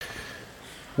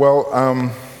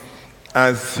Well,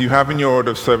 as you have in your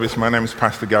order of service, my name is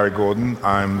Pastor Gary Gordon.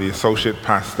 I'm the associate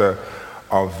pastor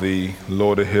of the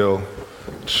Lauderhill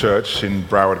Church in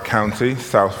Broward County,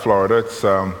 South Florida. It's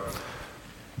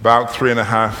about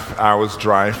 3.5 hours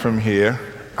drive from here,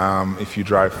 if you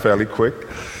drive fairly quick.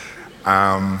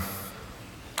 And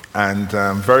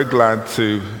I'm very glad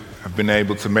to have been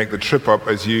able to make the trip up.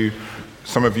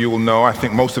 Some of you will know, I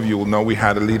think most of you will know, we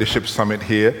had a leadership summit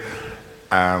here.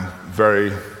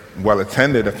 Very well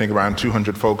attended. I think around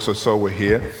 200 folks or so were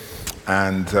here,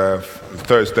 and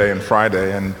Thursday and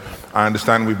Friday. And I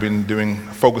understand we've been doing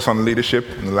focus on leadership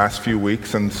in the last few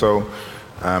weeks, and so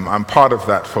I'm part of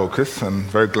that focus. I'm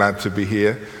very glad to be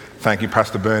here. Thank you,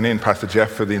 Pastor Bernie and Pastor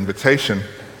Jeff, for the invitation.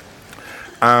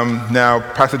 Now,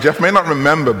 Pastor Jeff may not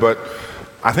remember, but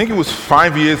I think it was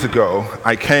 5 years ago,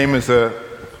 I came as a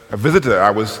visitor.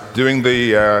 I was doing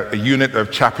a unit of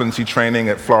chaplaincy training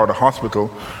at Florida Hospital,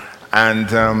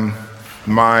 and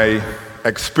my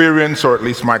experience, or at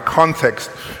least my context,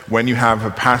 when you have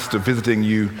a pastor visiting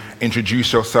you,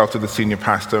 introduce yourself to the senior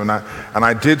pastor, and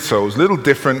I did so. It was a little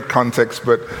different context,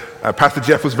 but Pastor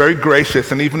Jeff was very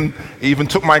gracious and even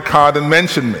took my card and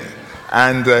mentioned me.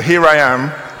 And here I am,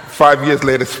 5 years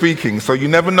later, speaking. So you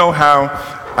never know how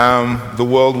the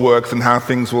world works and how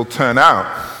things will turn out.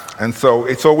 And so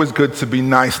it's always good to be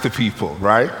nice to people,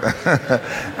 right?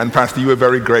 And Pastor, you were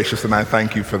very gracious, and I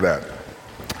thank you for that.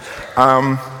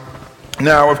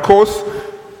 Now, of course,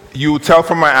 you tell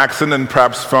from my accent, and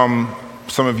perhaps from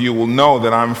some of you will know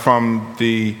that I'm from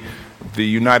the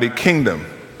United Kingdom,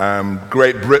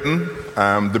 Great Britain,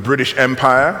 the British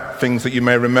Empire, things that you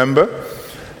may remember.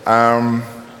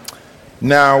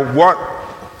 Now, what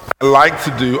I like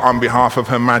to do on behalf of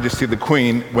Her Majesty the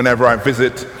Queen whenever I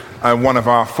visit one of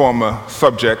our former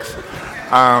subjects,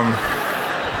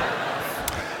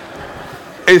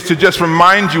 is to just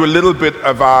remind you a little bit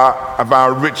of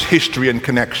our rich history and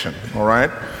connection, all right?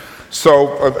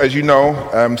 So, as you know,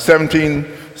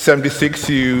 1776,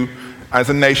 you,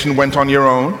 as a nation, went on your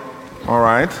own, all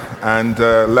right, and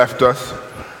left us.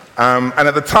 And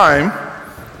at the time,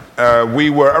 we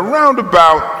were around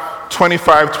about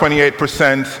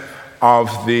 25-28% of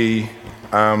the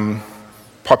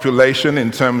population in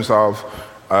terms of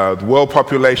the world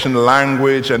population,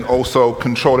 language, and also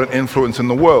control and influence in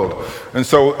the world. And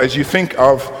so as you think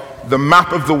of the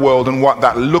map of the world and what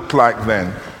that looked like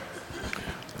then,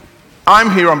 I'm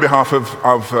here on behalf of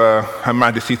Her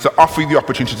Majesty to offer you the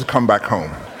opportunity to come back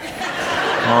home.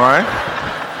 All right?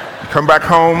 Come back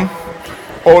home,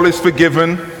 all is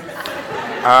forgiven.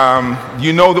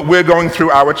 You know that we're going through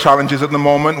our challenges at the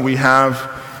moment. We have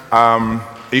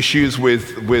issues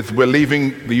with we're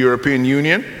leaving the European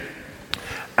Union,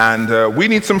 and we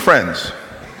need some friends.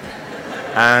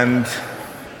 And,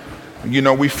 you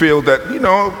know, we feel that, you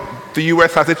know, the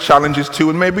US has its challenges too,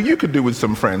 and maybe you could do with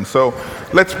some friends. So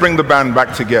let's bring the band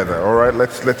back together, all right?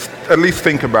 Let's at least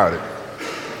think about it.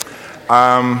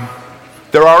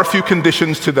 There are a few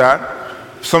conditions to that.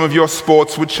 Some of your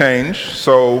sports would change,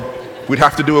 so we'd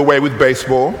have to do away with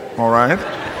baseball, all right?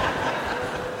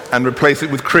 And replace it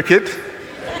with cricket.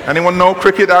 Anyone know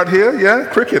cricket out here? Yeah,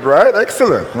 cricket, right?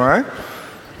 Excellent, right?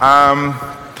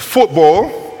 Football,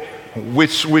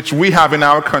 which we have in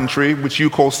our country, which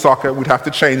you call soccer, we'd have to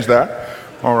change that,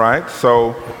 all right?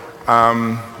 So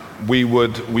we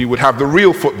would have the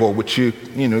real football, which you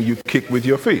kick with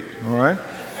your feet, all right?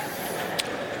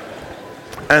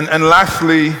 And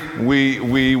lastly,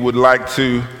 we would like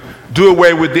to do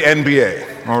away with the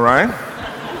NBA, all right?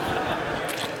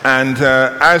 And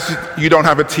as you don't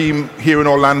have a team here in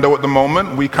Orlando at the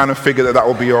moment, we kind of figure that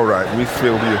will be all right. We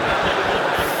feel you.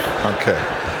 Okay.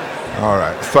 All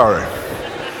right. Sorry.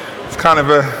 It's kind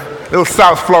of a little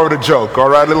South Florida joke, all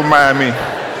right? Little Miami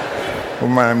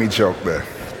joke there.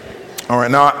 All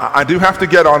right. Now, I do have to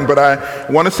get on, but I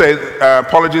want to say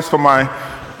apologies for my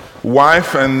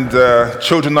wife and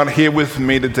children not here with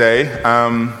me today.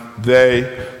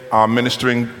 They are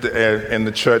ministering in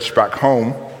the church back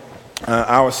home.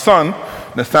 Our son,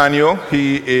 Nathaniel,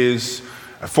 he is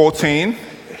 14.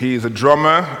 He's a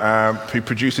drummer. He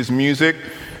produces music,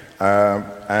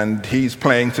 and he's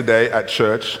playing today at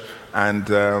church. And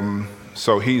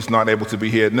so he's not able to be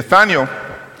here. Nathaniel,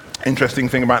 interesting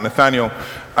thing about Nathaniel,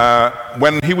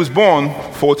 when he was born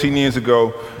 14 years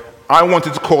ago, I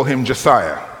wanted to call him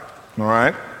Josiah, all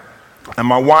right? And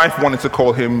my wife wanted to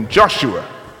call him Joshua.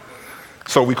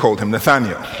 So we called him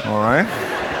Nathaniel, all right?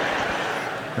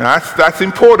 Now that's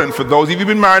important for those of you who've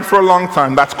been married for a long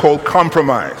time. That's called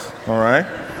compromise, all right?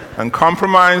 And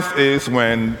compromise is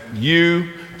when you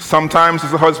sometimes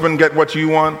as a husband get what you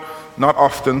want, not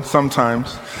often,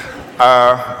 sometimes,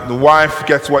 the wife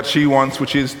gets what she wants,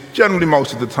 which is generally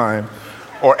most of the time,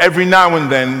 or every now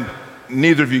and then,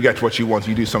 neither of you get what you want,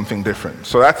 you do something different.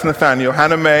 So that's Nathaniel.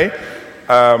 Hannah Mae,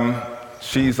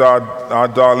 she's our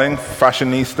darling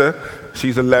fashionista.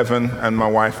 She's 11, and my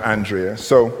wife, Andrea.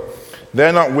 So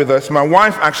they're not with us. My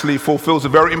wife actually fulfills a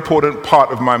very important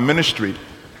part of my ministry,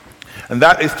 and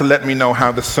that is to let me know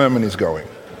how the sermon is going.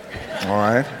 All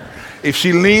right? If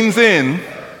she leans in,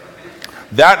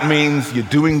 that means you're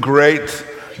doing great,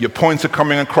 your points are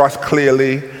coming across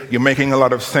clearly, you're making a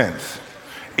lot of sense.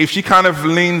 If she kind of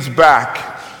leans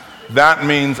back, that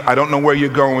means I don't know where you're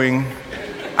going,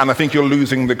 and I think you're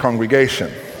losing the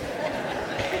congregation.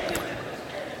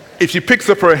 If she picks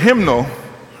up her hymnal,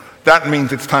 that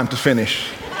means it's time to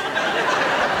finish.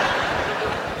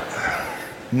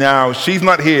 Now, she's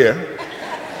not here,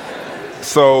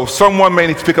 so someone may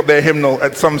need to pick up their hymnal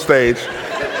at some stage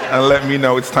and let me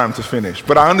know it's time to finish.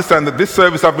 But I understand that this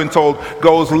service, I've been told,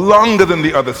 goes longer than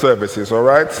the other services, all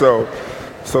right? So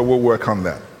we'll work on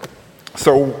that.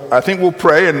 So I think we'll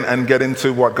pray and get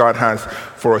into what God has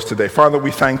for us today. Father,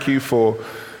 we thank you for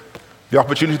the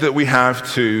opportunity that we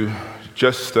have to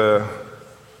just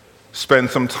spend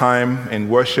some time in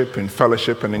worship, in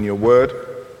fellowship, and in your word.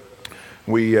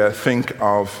 We think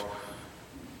of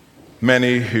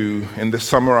many who in the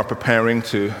summer are preparing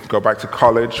to go back to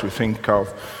college. We think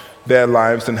of their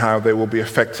lives and how they will be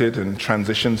affected and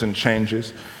transitions and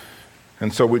changes.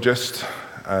 And so we're just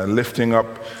lifting up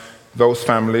those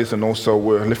families, and also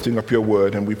we're lifting up your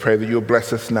word, and we pray that you'll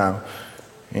bless us now.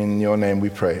 In your name we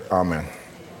pray. Amen.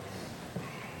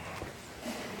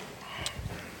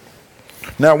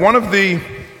 Now, one of the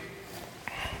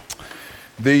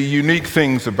unique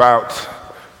things about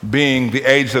being the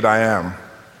age that I am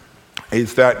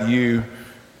is that you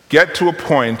get to a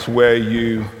point where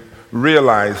you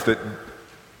realize that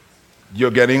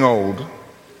you're getting old,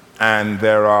 and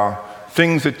there are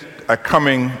things that are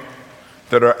coming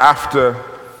that are after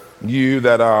you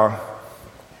that are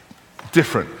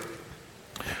different.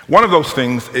 One of those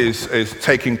things is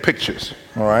taking pictures,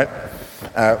 all right?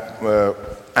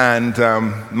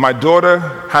 My daughter,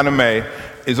 Hannah Mae,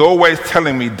 is always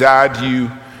telling me, Dad,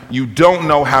 you don't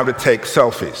know how to take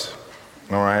selfies,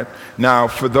 all right? Now,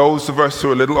 for those of us who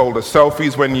are a little older,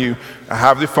 selfies, when you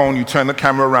have the phone, you turn the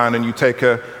camera around and you take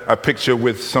a picture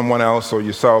with someone else or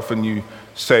yourself and you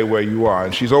say where you are.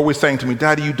 And she's always saying to me,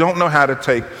 Daddy, you don't know how to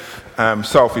take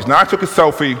selfies. Now, I took a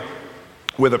selfie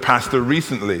with a pastor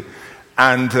recently,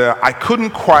 and I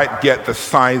couldn't quite get the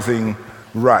sizing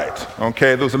right,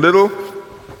 okay? There was a little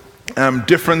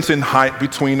difference in height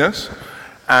between us,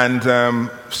 and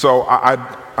so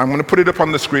I'm going to put it up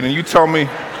on the screen, and you tell me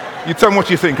what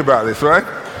you think about this, right?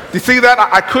 Do you see that?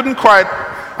 I couldn't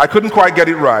quite get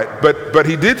it right, but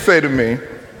he did say to me,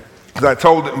 because I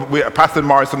told Pastor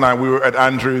Morris and I, we were at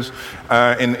Andrews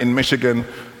in Michigan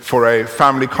for a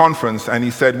family conference, and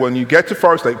he said, when you get to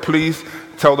Forest Lake, please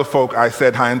tell the folk I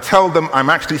said hi, and tell them I'm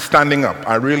actually standing up.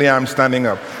 I really am standing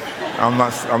up. I'm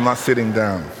not sitting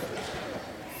down.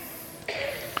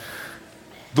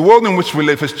 The world in which we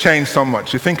live has changed so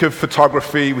much. You think of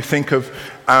photography, we think of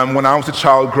when I was a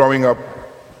child growing up,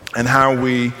 and how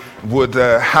we would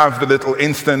have the little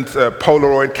instant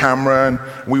Polaroid camera, and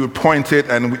we would point it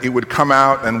and it would come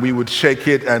out, and we would shake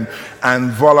it,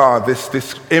 and voila,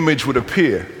 this image would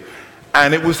appear.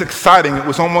 And it was exciting. It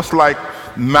was almost like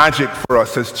magic for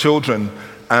us as children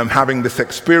having this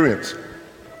experience.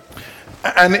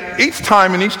 And each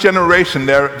time in each generation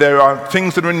there are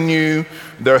things that are new,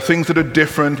 there are things that are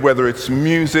different, whether it's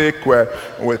music,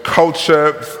 with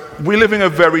culture. We live in a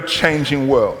very changing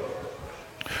world.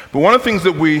 But one of the things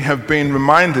that we have been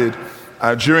reminded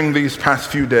during these past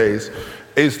few days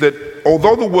is that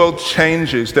although the world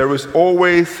changes, there is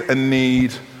always a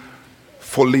need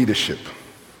for leadership.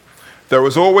 There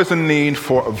is always a need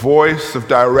for a voice of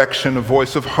direction, a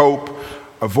voice of hope,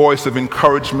 a voice of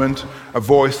encouragement, a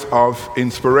voice of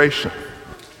inspiration.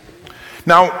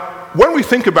 Now, when we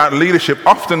think about leadership,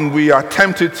 often we are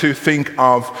tempted to think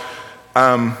of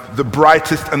the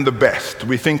brightest and the best.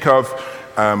 We think of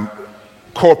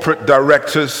corporate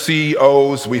directors,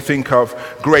 CEOs, we think of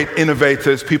great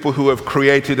innovators, people who have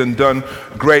created and done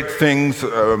great things,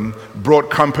 brought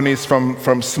companies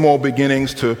from small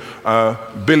beginnings to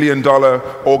billion-dollar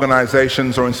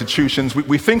organizations or institutions.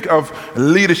 We think of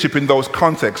leadership in those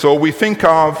contexts, or we think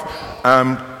of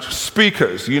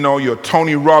speakers, your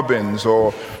Tony Robbins,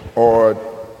 or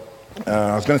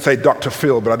I was going to say Dr.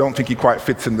 Phil, but I don't think he quite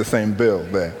fits in the same bill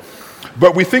there.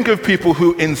 But we think of people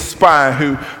who inspire,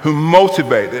 who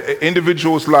motivate,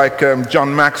 individuals like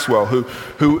John Maxwell,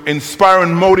 who inspire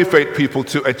and motivate people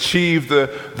to achieve the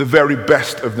very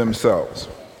best of themselves.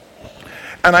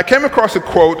 And I came across a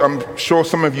quote, I'm sure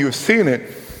some of you have seen it,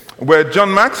 where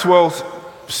John Maxwell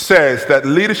says that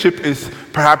leadership is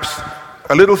perhaps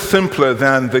a little simpler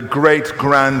than the great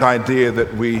grand idea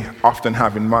that we often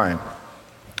have in mind.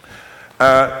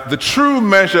 The true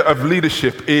measure of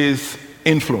leadership is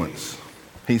influence,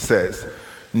 he says.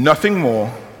 Nothing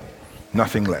more,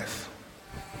 nothing less.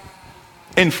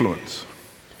 Influence.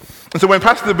 And so when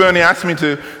Pastor Bernie asked me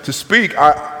to speak,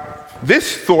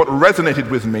 this thought resonated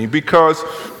with me because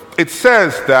it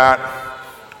says that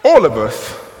all of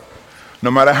us,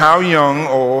 no matter how young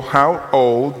or how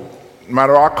old, no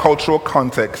matter our cultural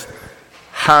context,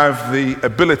 have the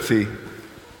ability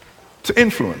to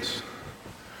influence,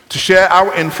 to share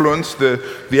our influence,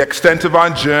 the extent of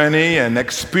our journey and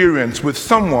experience with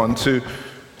someone to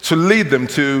lead them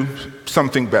to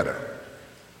something better.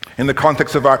 In the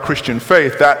context of our Christian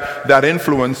faith, that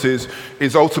influence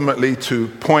is ultimately to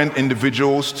point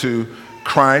individuals to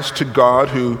Christ, to God,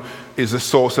 who is the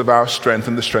source of our strength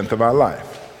and the strength of our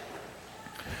life.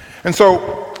 And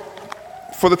so,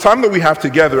 for the time that we have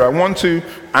together, I want to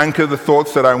anchor the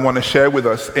thoughts that I want to share with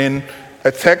us in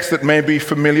a text that may be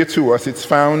familiar to us. It's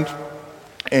found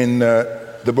in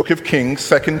the book of Kings,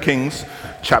 2 Kings,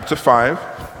 chapter 5.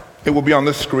 It will be on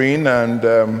the screen, and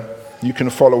you can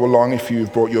follow along if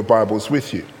you've brought your Bibles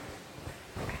with you.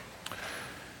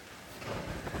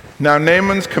 Now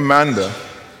Naaman, commander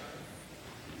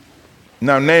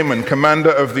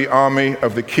of the army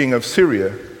of the king of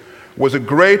Syria, was a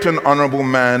great and honorable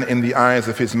man in the eyes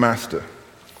of his master.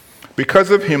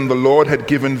 Because of him, the Lord had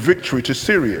given victory to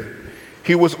Syria.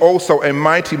 He was also a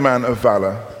mighty man of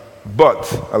valor,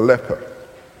 but a leper.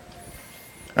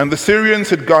 And the Syrians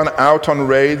had gone out on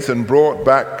raids and brought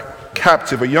back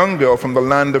captive a young girl from the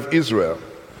land of Israel.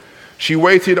 She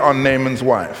waited on Naaman's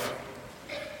wife.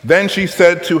 Then she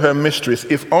said to her mistress,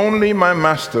 "If only my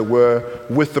master were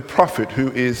with the prophet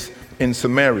who is in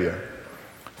Samaria,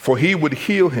 for he would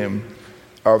heal him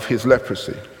of his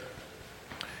leprosy."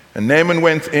 And Naaman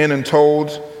went in and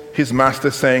told his master,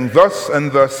 saying, "Thus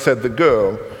and thus said the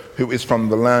girl who is from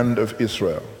the land of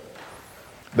Israel."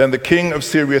 Then the king of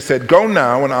Syria said, "Go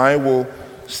now, and I will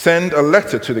send a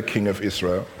letter to the king of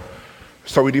Israel."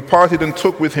 So he departed and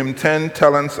took with him 10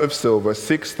 talents of silver,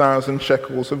 6,000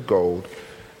 shekels of gold,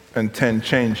 and 10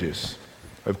 changes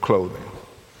of clothing.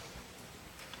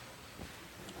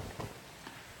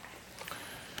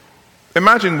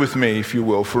 Imagine with me, if you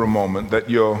will, for a moment, that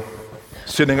you're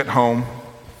sitting at home.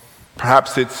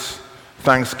 Perhaps it's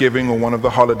Thanksgiving or one of the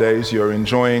holidays.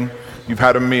 You've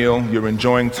had a meal, you're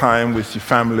enjoying time with your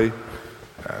family,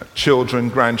 children,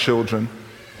 grandchildren,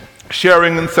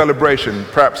 sharing in celebration,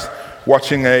 perhaps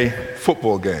watching a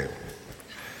football game.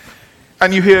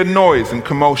 And you hear noise and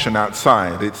commotion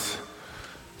outside. It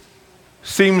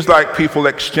seems like people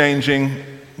exchanging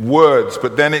words,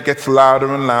 but then it gets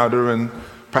louder and louder, and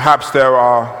perhaps there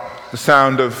are the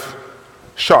sound of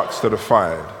shots that are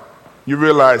fired. You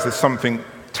realize there's something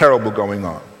terrible going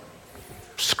on.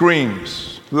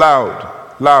 Screams,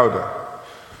 louder.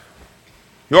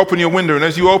 You open your window, and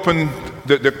as you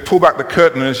pull back the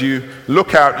curtain, as you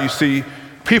look out, you see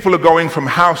people are going from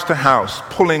house to house,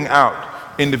 pulling out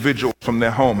individuals from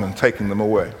their home and taking them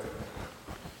away.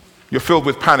 You're filled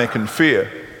with panic and fear.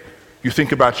 You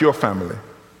think about your family.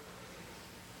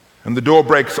 And the door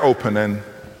breaks open, and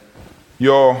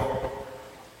your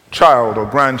child or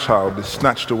grandchild is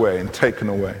snatched away and taken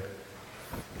away.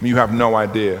 You have no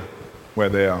idea where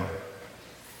they are.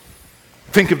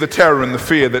 Think of the terror and the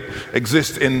fear that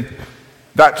exists in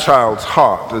that child's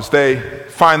heart as they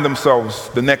find themselves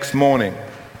the next morning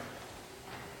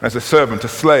as a servant, a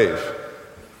slave.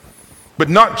 But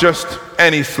not just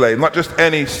any slave, not just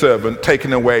any servant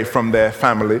taken away from their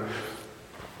family,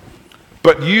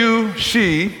 but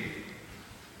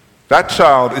that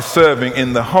child is serving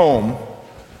in the home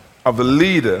of the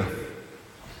leader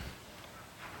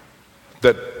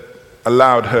that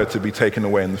allowed her to be taken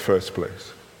away in the first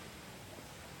place.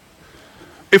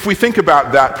 If we think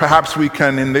about that, perhaps we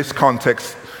can, in this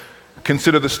context,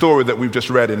 consider the story that we've just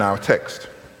read in our text.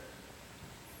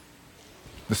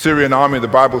 The Syrian army, the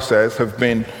Bible says, have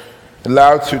been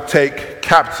allowed to take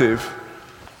captive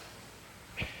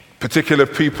particular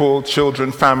people,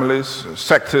 children, families,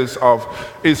 sectors of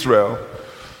Israel.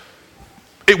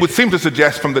 It would seem to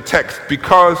suggest from the text,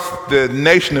 because the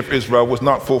nation of Israel was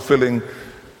not fulfilling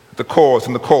the cause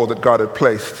and the call that God had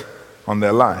placed on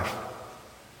their life.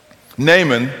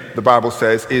 Naaman, the Bible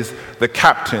says, is the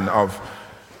captain of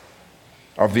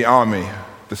the army,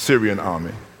 the Syrian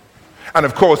army. And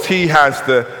of course, he has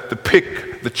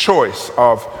the choice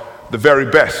of the very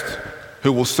best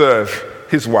who will serve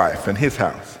his wife and his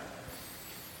house.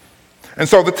 And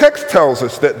so the text tells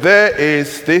us that there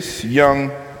is this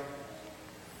young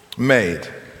maid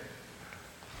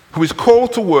who is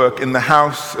called to work in the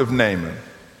house of Naaman.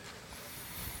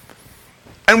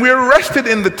 And we're arrested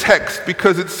in the text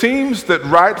because it seems that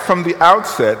right from the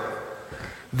outset,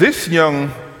 this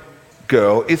young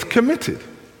girl is committed.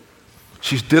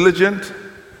 She's diligent.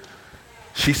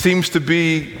 She seems to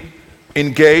be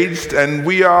engaged, and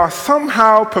we are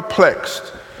somehow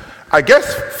perplexed. I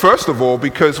guess, first of all,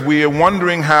 because we are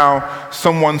wondering how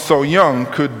someone so young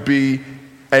could be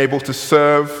able to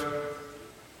serve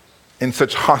in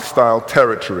such hostile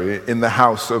territory in the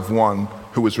house of one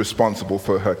who was responsible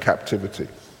for her captivity.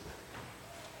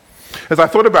 As I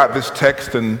thought about this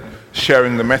text and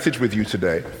sharing the message with you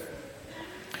today,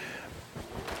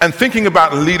 and thinking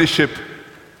about leadership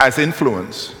as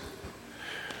influence,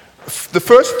 the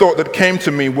first thought that came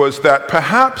to me was that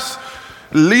perhaps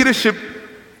leadership,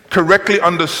 correctly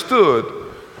understood,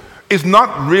 is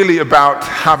not really about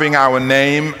having our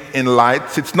name in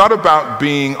lights. It's not about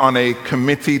being on a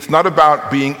committee. It's not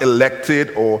about being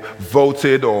elected or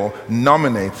voted or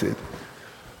nominated.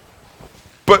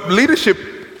 But leadership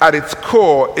at its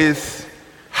core is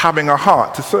having a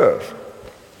heart to serve.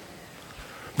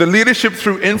 The leadership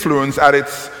through influence at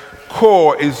its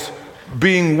core is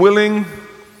being willing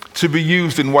to be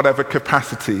used in whatever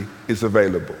capacity is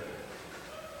available.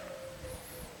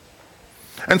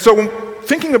 And so when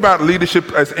thinking about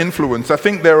leadership as influence, I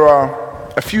think there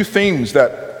are a few themes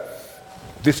that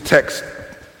this text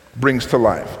brings to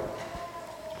life.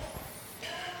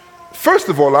 First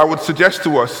of all, I would suggest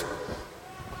to us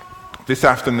this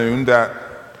afternoon that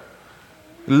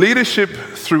leadership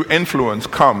through influence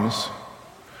comes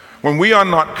when we are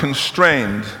not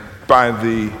constrained by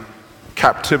the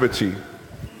captivity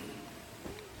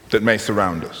that may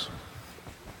surround us.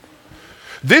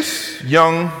 This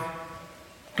young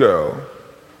girl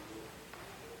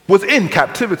was in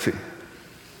captivity,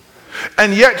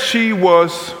 and yet she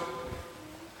was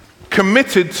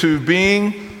committed to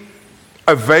being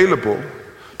available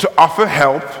to offer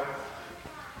help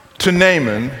to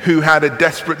Naaman, who had a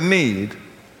desperate need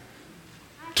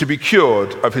to be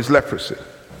cured of his leprosy.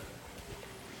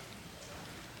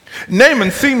 Naaman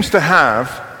seems to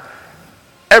have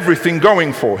everything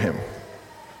going for him,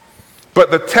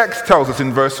 but the text tells us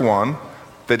in verse 1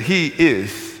 that he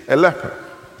is a leper.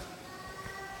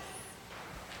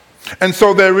 And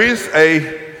so there is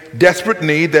a desperate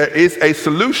need, there is a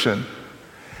solution,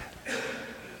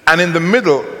 and in the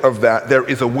middle of that there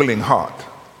is a willing heart.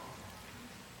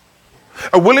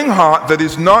 A willing heart that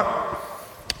is not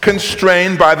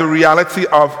constrained by the reality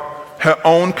of her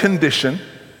own condition,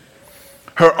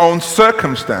 her own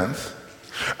circumstance,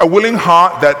 a willing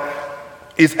heart that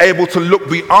is able to look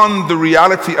beyond the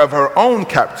reality of her own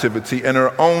captivity and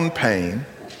her own pain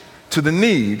to the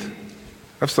need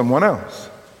of someone else.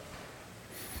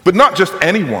 But not just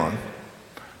anyone,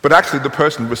 but actually the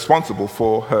person responsible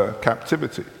for her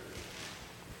captivity.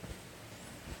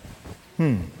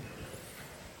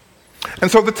 And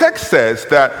so the text says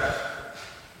that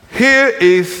here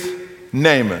is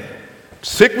Naaman,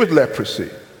 sick with leprosy,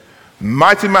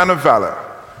 mighty man of valor,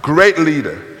 great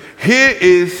leader. Here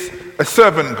is a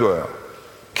servant girl,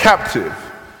 captive,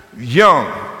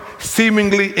 young,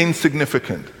 seemingly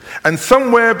insignificant. And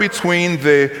somewhere between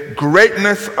the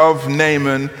greatness of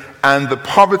Naaman and the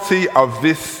poverty of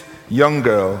this young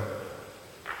girl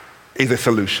is a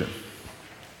solution.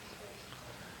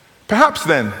 Perhaps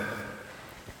then,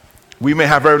 we may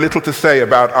have very little to say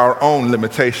about our own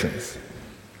limitations.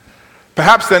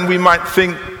 Perhaps then we might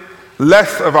think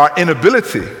less of our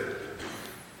inability,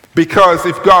 because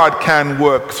if God can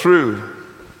work through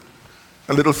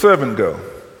a little servant girl,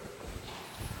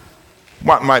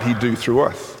 what might he do through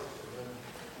us?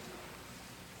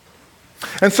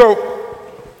 And so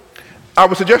I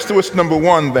would suggest to us, number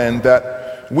one, then,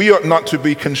 that we ought not to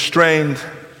be constrained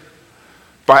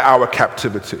by our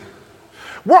captivity.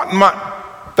 What might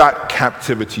that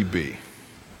captivity be?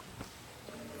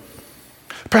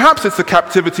 Perhaps it's the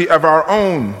captivity of our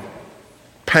own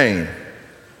pain,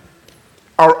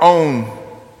 our own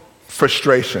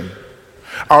frustration,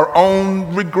 our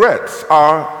own regrets,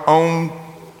 our own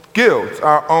guilt,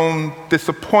 our own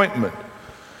disappointment.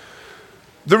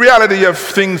 The reality of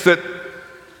things that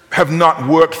have not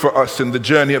worked for us in the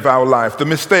journey of our life, the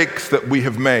mistakes that we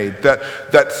have made,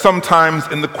 that sometimes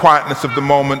in the quietness of the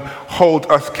moment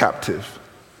hold us captive.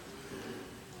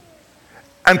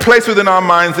 And place within our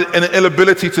minds an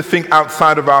inability to think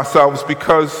outside of ourselves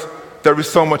because there is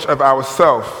so much of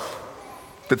ourself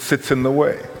that sits in the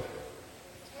way.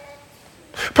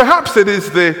 Perhaps it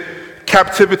is the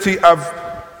captivity of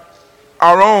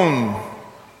our own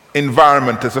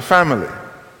environment as a family.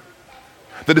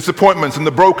 The disappointments and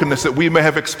the brokenness that we may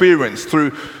have experienced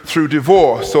through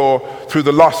divorce or through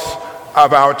the loss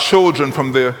of our children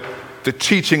from the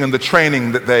teaching and the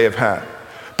training that they have had.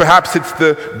 Perhaps it's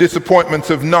the disappointments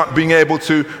of not being able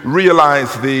to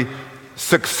realize the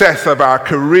success of our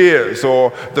careers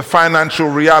or the financial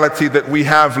reality that we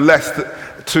have less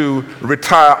to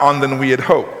retire on than we had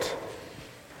hoped.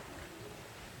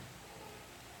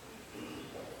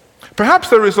 Perhaps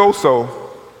there is also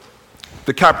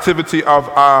the captivity of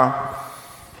our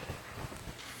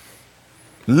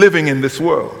living in this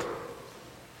world,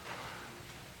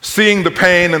 seeing the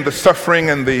pain and the suffering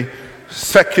and the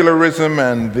secularism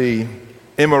and the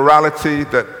immorality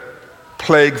that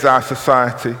plagues our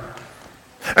society.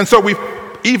 And so we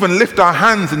even lift our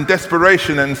hands in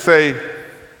desperation and say,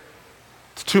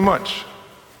 it's too much.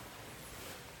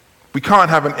 We can't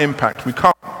have an impact. We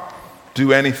can't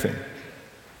do anything.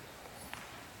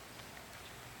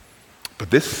 But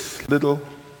this little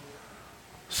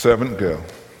servant girl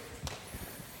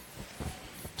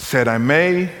said, I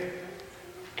may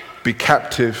be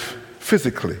captive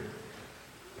physically,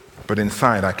 but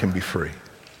inside I can be free.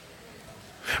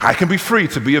 I can be free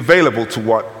to be available to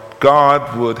what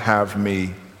God would have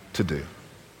me to do.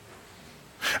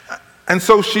 And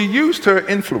so she used her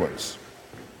influence.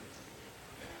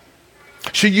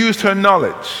 She used her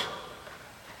knowledge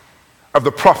of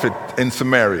the prophet in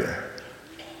Samaria.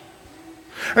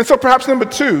 And so perhaps number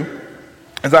two,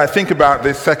 as I think about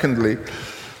this secondly,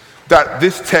 that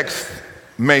this text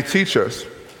may teach us,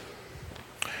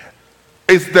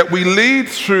 is that we lead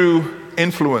through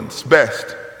influence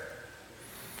best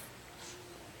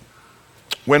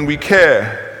when we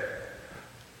care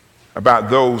about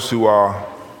those who are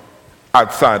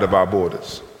outside of our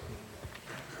borders.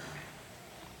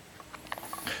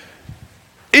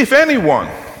 If anyone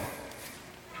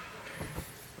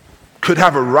could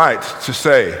have a right to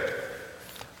say,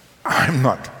 I'm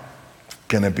not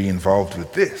going to be involved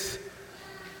with this,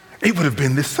 it would have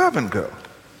been this servant girl.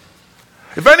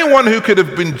 If anyone who could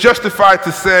have been justified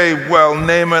to say, well,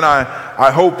 Naaman, I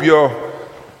hope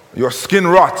your skin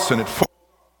rots and it falls,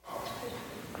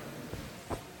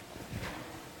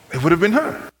 it would have been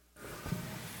her.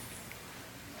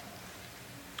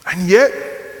 And yet,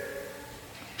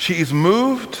 she is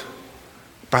moved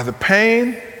by the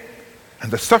pain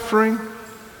and the suffering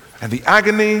and the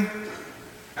agony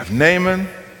of Naaman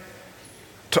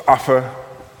to offer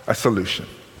a solution.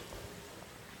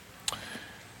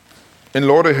 In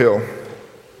Lauderhill,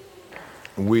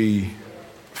 we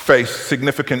face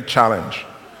significant challenge.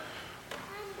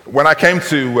 When I came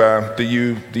to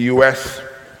the U.S.,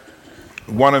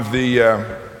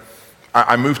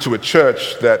 I moved to a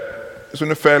church that is in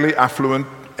a fairly affluent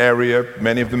area.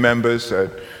 Many of the members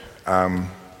had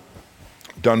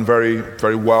done very,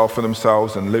 very well for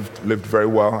themselves and lived very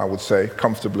well, I would say,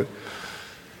 comfortably.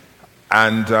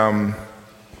 And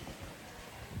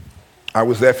I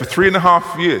was there for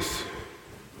 3.5 years.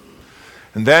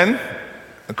 And then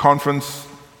a conference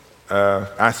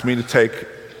asked me to take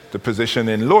the position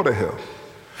in Lauderhill.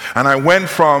 And I went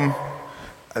from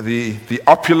the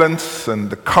opulence and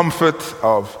the comfort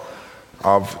of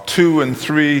 2 and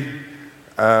 3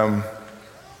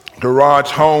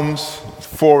 garage homes,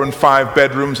 4 and 5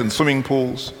 bedrooms and swimming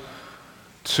pools,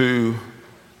 to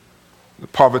the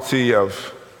poverty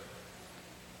of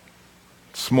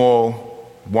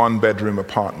small 1-bedroom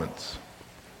apartments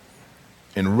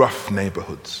in rough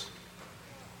neighborhoods.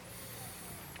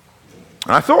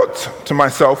 And I thought to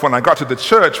myself when I got to the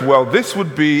church, well, this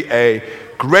would be a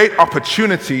great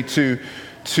opportunity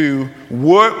to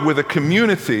work with a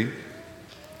community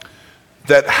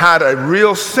that had a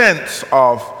real sense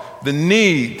of the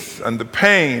needs and the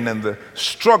pain and the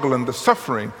struggle and the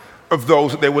suffering of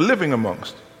those that they were living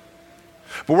amongst.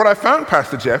 But what I found,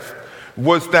 Pastor Jeff,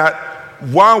 was that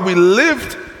while we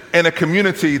lived in a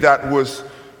community that was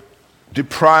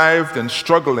deprived and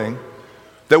struggling,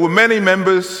 there were many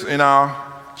members in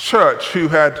our church who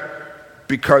had,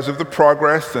 because of the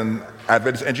progress and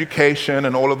Adventist education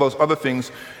and all of those other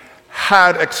things,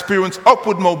 had experienced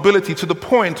upward mobility to the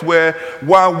point where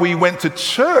while we went to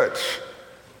church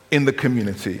in the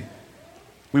community,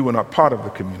 we were not part of the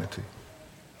community.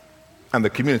 And the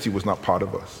community was not part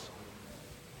of us.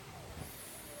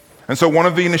 And so one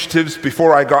of the initiatives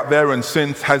before I got there and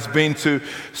since has been to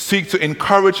seek to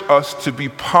encourage us to be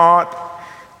part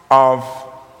of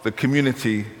the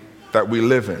community that we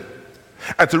live in.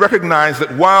 And to recognize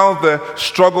that while the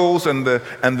struggles and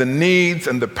the needs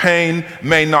and the pain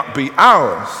may not be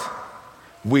ours,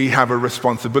 we have a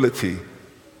responsibility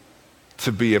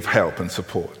to be of help and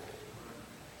support.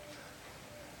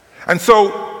 And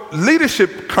so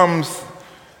leadership comes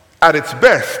at its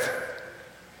best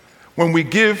when we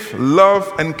give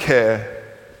love and care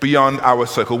beyond our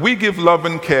circle. We give love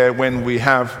and care when we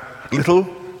have little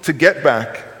to get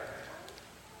back,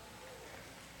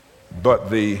 but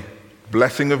the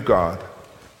blessing of God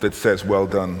that says, "Well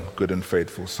done, good and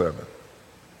faithful servant."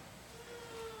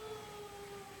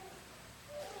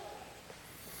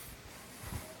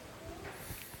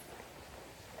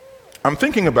 I'm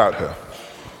thinking about her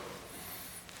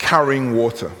carrying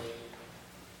water.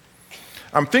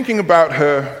 I'm thinking about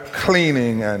her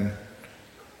cleaning and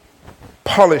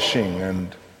polishing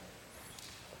and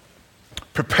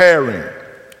preparing,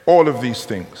 all of these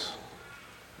things.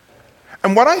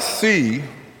 And what I see,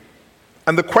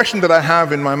 and the question that I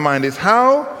have in my mind is,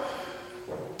 how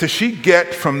does she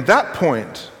get from that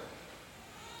point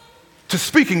to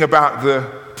speaking about the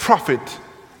prophet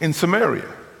in Samaria?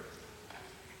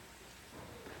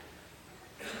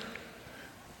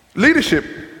 Leadership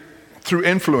through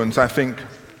influence, I think,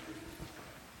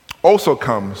 also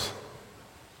comes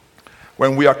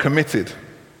when we are committed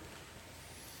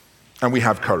and we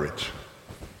have courage.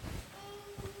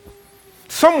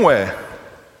 Somewhere,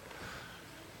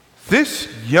 this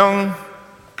young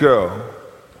girl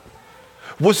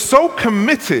was so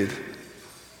committed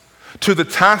to the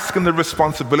task and the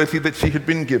responsibility that she had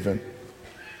been given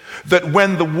that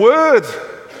when the word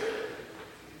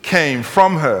came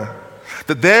from her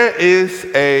that there is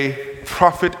a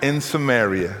prophet in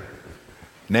Samaria,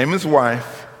 Naaman's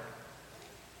wife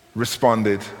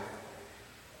responded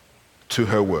to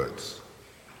her words.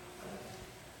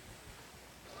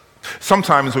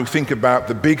 Sometimes we think about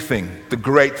the big thing, the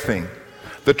great thing,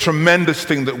 the tremendous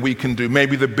thing that we can do,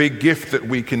 maybe the big gift that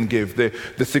we can give,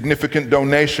 the significant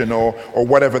donation or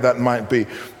whatever that might be.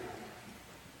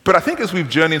 But I think as we've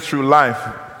journeyed through life,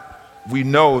 we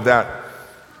know that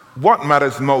what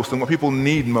matters most and what people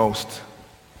need most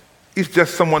is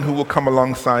just someone who will come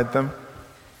alongside them,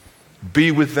 be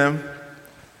with them,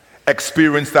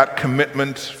 experience that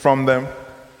commitment from them.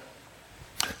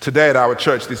 Today at our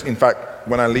church, in fact,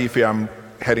 when I leave here, I'm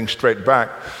heading straight back.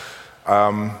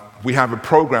 We have a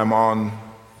program on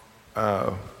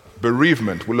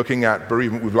bereavement. We're looking at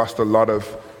bereavement. We've lost a lot of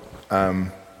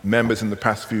members in the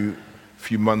past few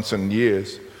months and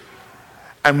years.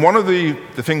 And one of the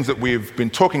things that we've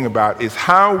been talking about is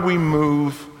how we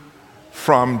move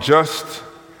from just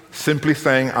simply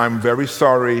saying, "I'm very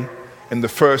sorry," in the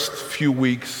first few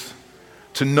weeks,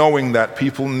 to knowing that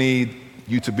people need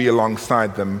you to be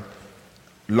alongside them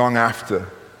long after,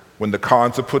 when the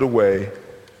cards are put away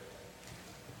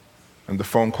and the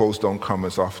phone calls don't come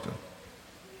as often.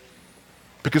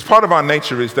 Because part of our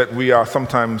nature is that we are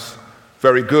sometimes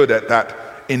very good at that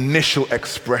initial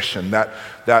expression,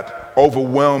 that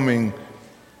overwhelming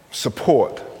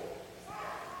support.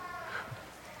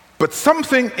 But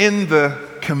something in the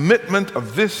commitment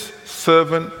of this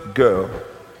servant girl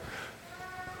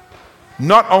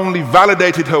not only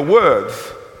validated her words,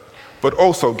 but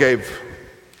also gave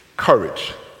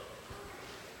courage.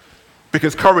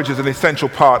 Because courage is an essential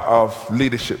part of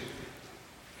leadership.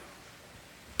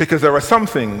 Because there are some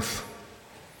things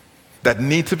that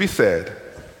need to be said,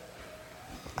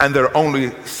 and there are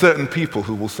only certain people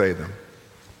who will say them.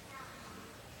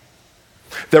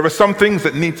 There are some things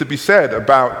that need to be said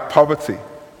about poverty,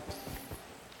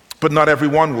 but not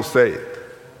everyone will say it.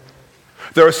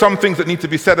 There are some things that need to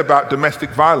be said about domestic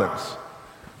violence,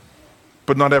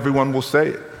 but not everyone will say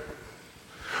it.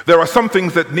 There are some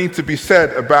things that need to be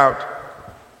said about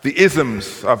the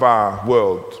isms of our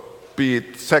world, be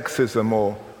it sexism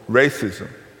or racism,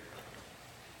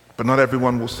 but not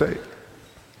everyone will say it.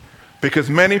 Because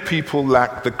many people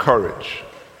lack the courage.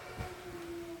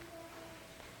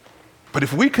 But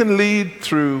if we can lead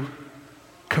through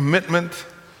commitment,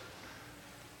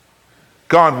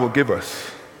 God will give us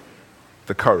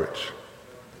the courage.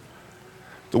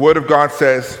 The Word of God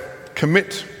says,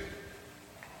 commit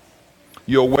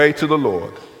your way to the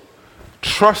Lord.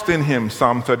 Trust in Him,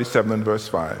 Psalm 37 and verse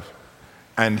 5,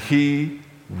 and He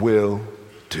will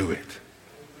do it.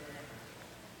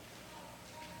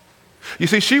 You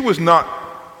see, she was not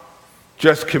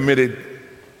just committed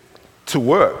to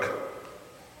work.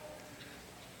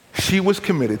 She was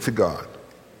committed to God.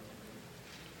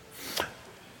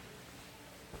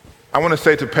 I want to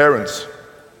say to parents,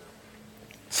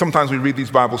 sometimes we read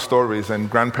these Bible stories, and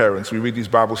grandparents, we read these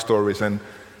Bible stories, and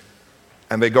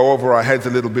they go over our heads a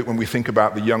little bit when we think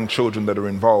about the young children that are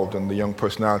involved and the young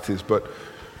personalities. But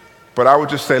I would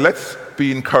just say, let's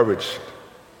be encouraged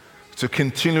to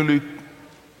continually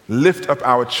lift up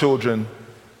our children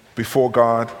before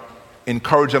God,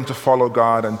 encourage them to follow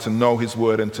God and to know His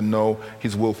word and to know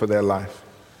His will for their life.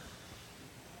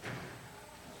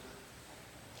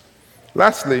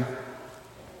 Lastly,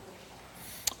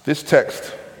 this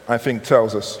text, I think,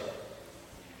 tells us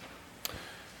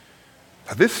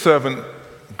that this servant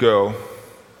girl,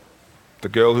 the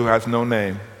girl who has no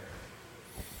name,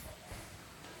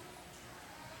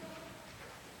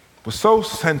 was so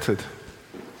centered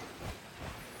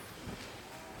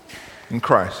in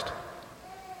Christ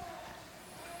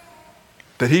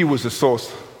that he was the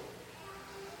source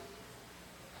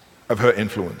of her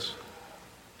influence.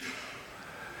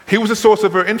 He was the source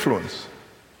of her influence.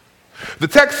 The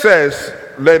text says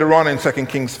later on in 2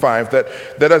 Kings 5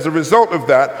 that as a result of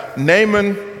that,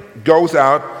 Naaman goes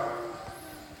out,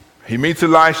 he meets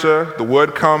Elisha, the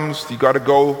word comes, you got to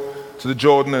go to the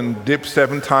Jordan and dip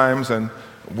 7 times, and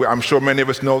I'm sure many of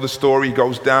us know the story. He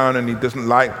goes down and he doesn't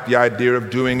like the idea of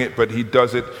doing it, but he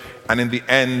does it, and in the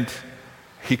end,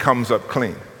 he comes up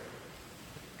clean.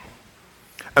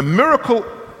 A miracle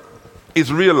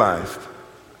is realized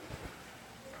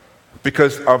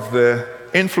because of the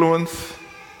influence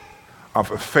of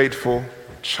a faithful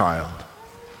child.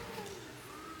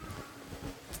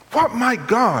 What might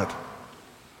God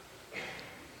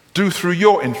do through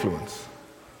your influence?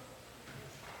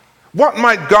 What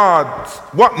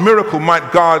miracle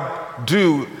might God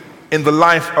do in the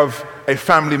life of a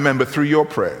family member through your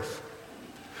prayers?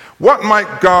 What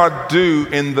might God do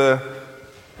in the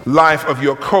life of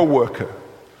your co-worker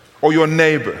or your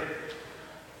neighbor?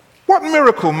 What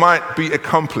miracle might be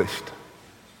accomplished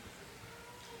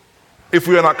if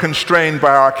we are not constrained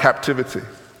by our captivity?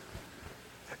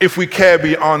 If we care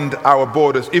beyond our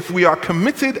borders, if we are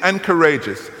committed and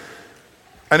courageous,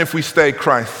 and if we stay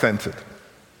Christ-centered.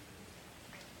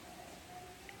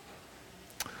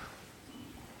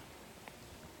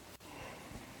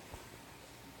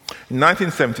 In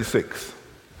 1976,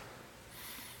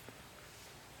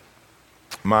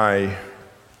 my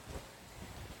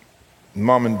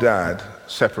mom and dad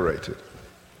separated.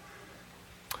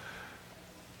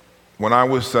 When I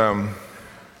was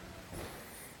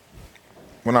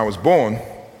born,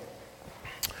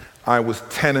 I was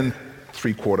 10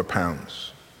 3/4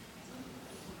 pounds.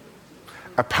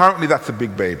 Apparently that's a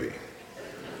big baby.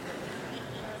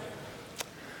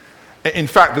 In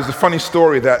fact, there's a funny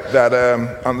story that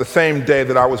on the same day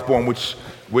that I was born, which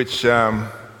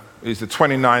is the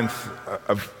 29th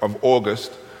of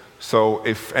August, so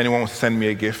if anyone wants to send me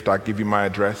a gift, I'll give you my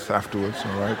address afterwards,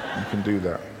 all right? You can do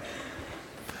that.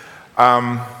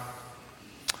 And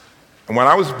when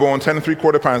I was born, 10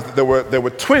 3/4 pounds, there were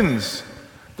twins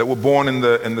that were born in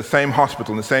the same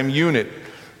hospital, in the same unit,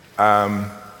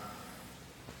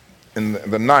 in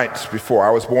the night before. I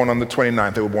was born on the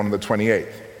 29th, they were born on the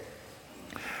 28th.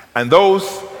 And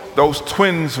those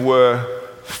twins were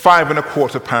 5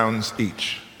 1/4 pounds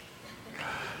each.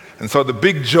 And so the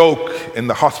big joke in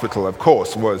the hospital, of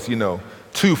course, was,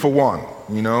 2 for 1,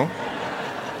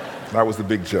 That was the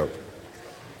big joke.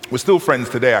 We're still friends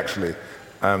today, actually,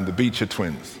 the Beecher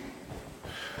twins.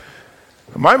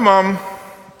 My mom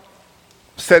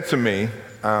said to me,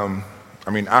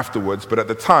 afterwards, but at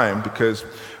the time, because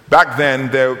back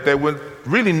then there were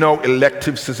really no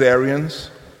elective cesareans,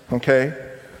 okay?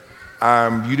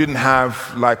 You didn't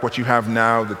have like what you have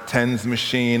now, the TENS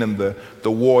machine and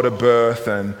the water birth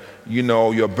and,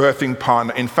 your birthing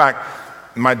partner. In fact,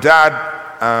 my dad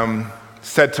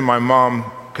said to my mom,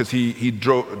 because he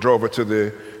drove her to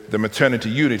the maternity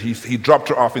unit, he dropped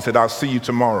her off and said, "I'll see you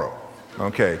tomorrow,"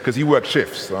 okay? Because he worked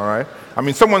shifts, all right?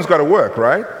 Someone's got to work,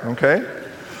 right? Okay?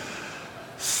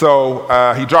 So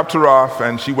he dropped her off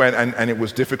and she went, and it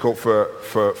was difficult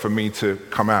for me to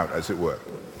come out, as it were.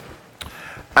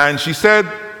 And she said,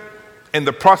 in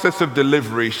the process of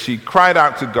delivery, she cried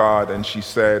out to God and she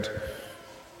said,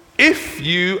 "If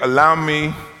you allow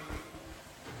me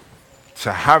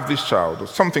to have this child," or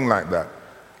something like that,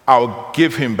 "I'll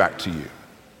give him back to you."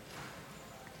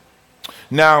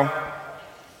 Now,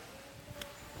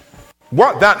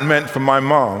 what that meant for my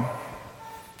mom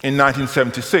in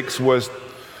 1976 was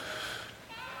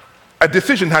a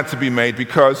decision had to be made,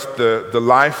 because the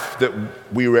life that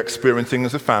we were experiencing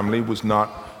as a family was not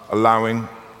allowing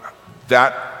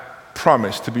that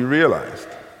promise to be realized.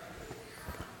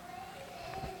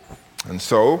 And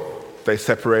so they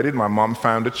separated. My mom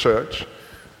found a church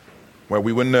where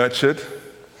we were nurtured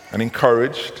and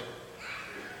encouraged.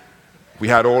 We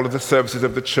had all of the services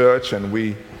of the church, and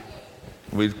we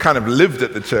kind of lived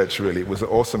at the church, really. It was an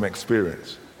awesome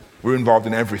experience. We were involved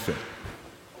in everything.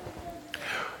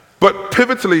 But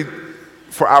pivotally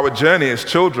for our journey as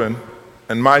children,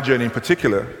 and my journey in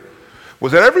particular,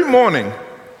 was that every morning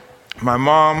my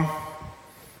mom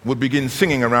would begin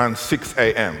singing around 6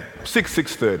 a.m.,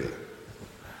 6:30.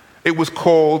 It was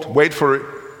called, wait for it,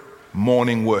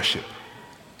 morning worship.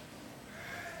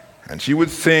 And she would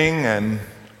sing, and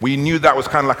we knew that was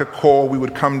kind of like a call. We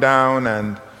would come down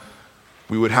and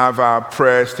we would have our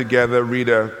prayers together, read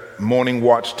a morning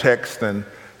watch text, and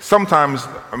sometimes,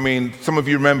 some of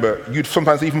you remember, you'd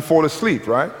sometimes even fall asleep,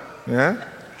 right? Yeah?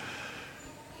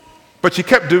 But she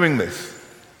kept doing this.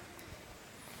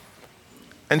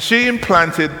 And she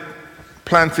planted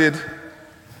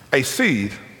a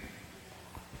seed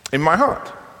in my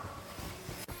heart.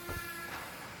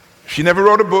 She never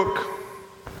wrote a book.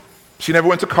 She never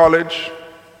went to college.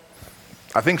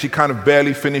 I think she kind of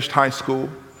barely finished high school.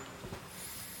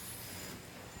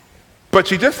 But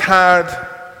she just had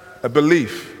a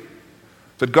belief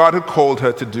that God had called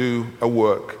her to do a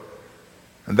work.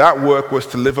 And that work was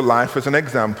to live a life as an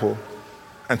example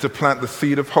and to plant the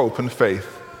seed of hope and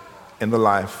faith in the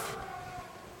life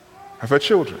of her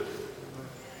children.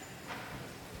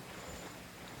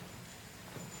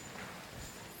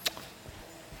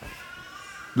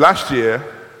 Last year,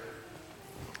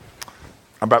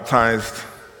 I baptized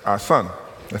our son,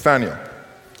 Nathaniel,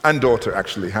 and daughter,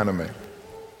 actually, Hannah Mae.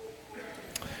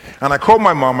 And I called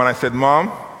my mom and I said,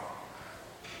 Mom,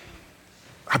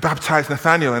 I baptized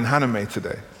Nathaniel and Hannah Mae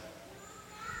today.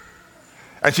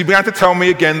 And she began to tell me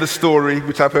again the story,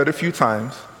 which I've heard a few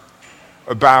times,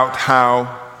 about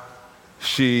how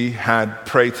she had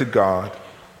prayed to God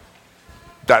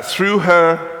that through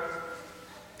her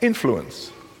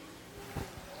influence,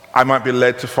 I might be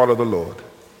led to follow the Lord.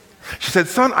 She said,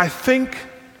 son, I think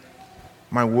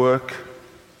my work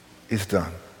is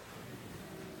done.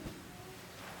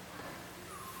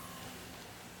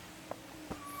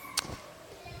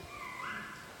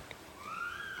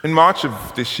 In March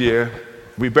of this year,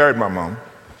 we buried my mom.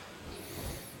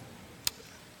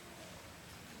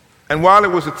 And while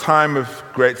it was a time of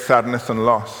great sadness and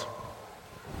loss,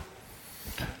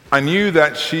 I knew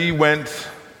that she went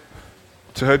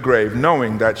to her grave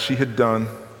knowing that she had done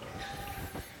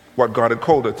what God had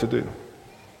called her to do.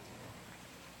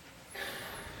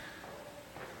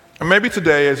 And maybe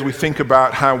today, as we think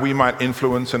about how we might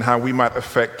influence and how we might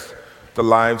affect the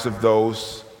lives of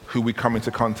those who we come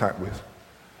into contact with,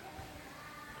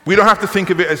 we don't have to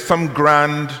think of it as some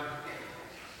grand,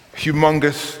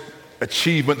 humongous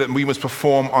achievement that we must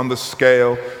perform on the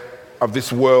scale of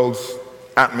this world's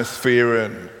atmosphere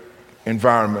and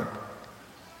environment,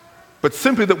 but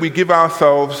simply that we give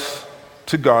ourselves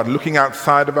to God, looking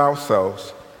outside of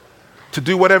ourselves, to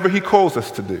do whatever He calls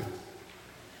us to do,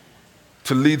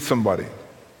 to lead somebody,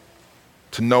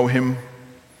 to know Him,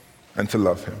 and to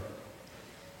love Him.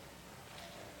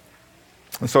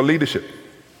 And so leadership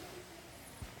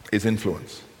is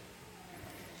influence.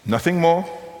 Nothing more,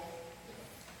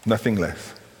 nothing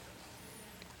less.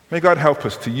 May God help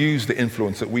us to use the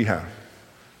influence that we have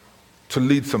to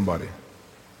lead somebody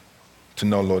to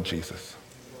know Lord Jesus.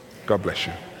 God bless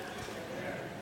you.